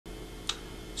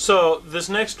So this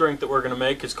next drink that we're going to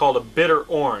make is called a bitter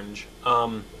orange,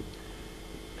 and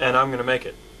I'm going to make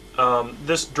it.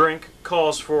 This drink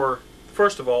calls for,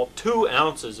 first of all, 2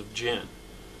 ounces of gin.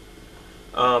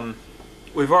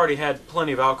 We've already had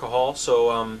plenty of alcohol,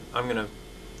 so I'm going to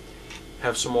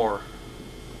have some more,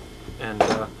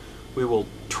 and we will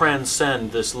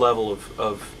transcend this level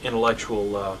of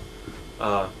intellectual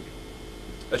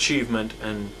achievement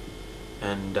and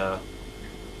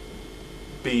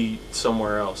be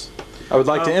somewhere else. I would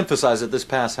like to emphasize at this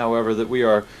pass, however, that we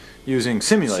are using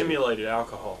simulated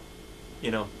alcohol. You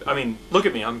know, I mean, look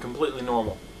at me, I'm completely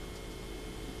normal.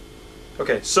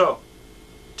 Okay, so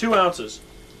 2 ounces.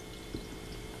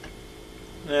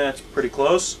 That's pretty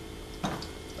close.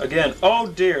 Again, oh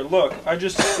dear, look, I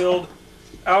just spilled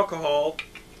alcohol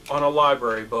on a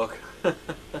library book.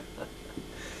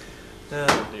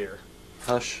 Oh dear.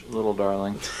 Hush, little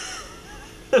darling.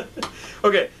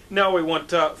 Okay, now we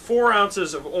want 4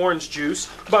 ounces of orange juice.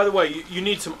 By the way, you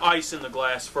need some ice in the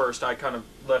glass first. I kind of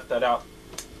left that out.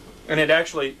 And it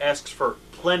actually asks for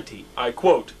plenty. I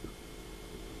quote,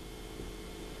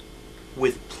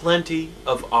 with plenty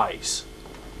of ice.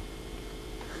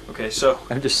 Okay, so...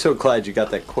 I'm just so glad you got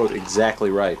that quote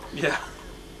exactly right. Yeah.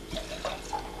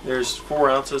 There's 4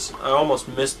 ounces. I almost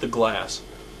missed the glass.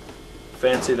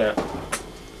 Fancy that.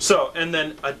 So, and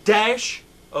then a dash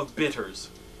of bitters.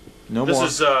 No this more,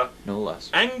 is no less.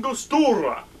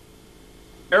 Angostura.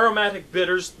 Aromatic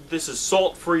bitters. This is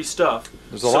salt-free stuff.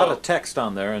 There's a lot of text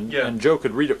on there, and Joe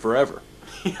could read it forever.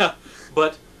 Yeah,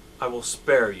 but I will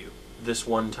spare you this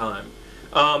one time.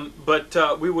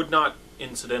 But we would not,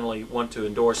 incidentally, want to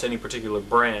endorse any particular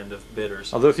brand of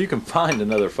bitters. Although if you can find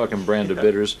another fucking brand of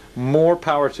bitters, more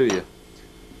power to you.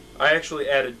 I actually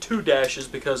added 2 dashes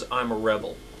because I'm a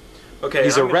rebel. Okay,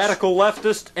 He's a radical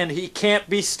leftist, and he can't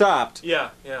be stopped.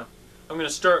 Yeah, yeah. I'm going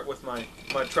to start with my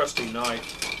trusty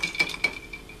knife.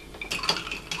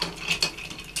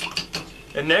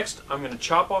 And next, I'm going to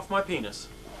chop off my penis.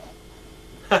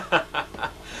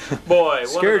 Boy,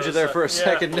 scared you there for a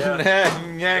second, didn't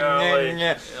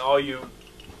I? All you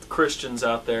Christians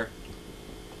out there.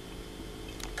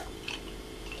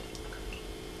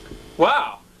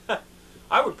 Wow!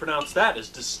 I would pronounce that as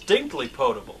distinctly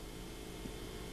potable.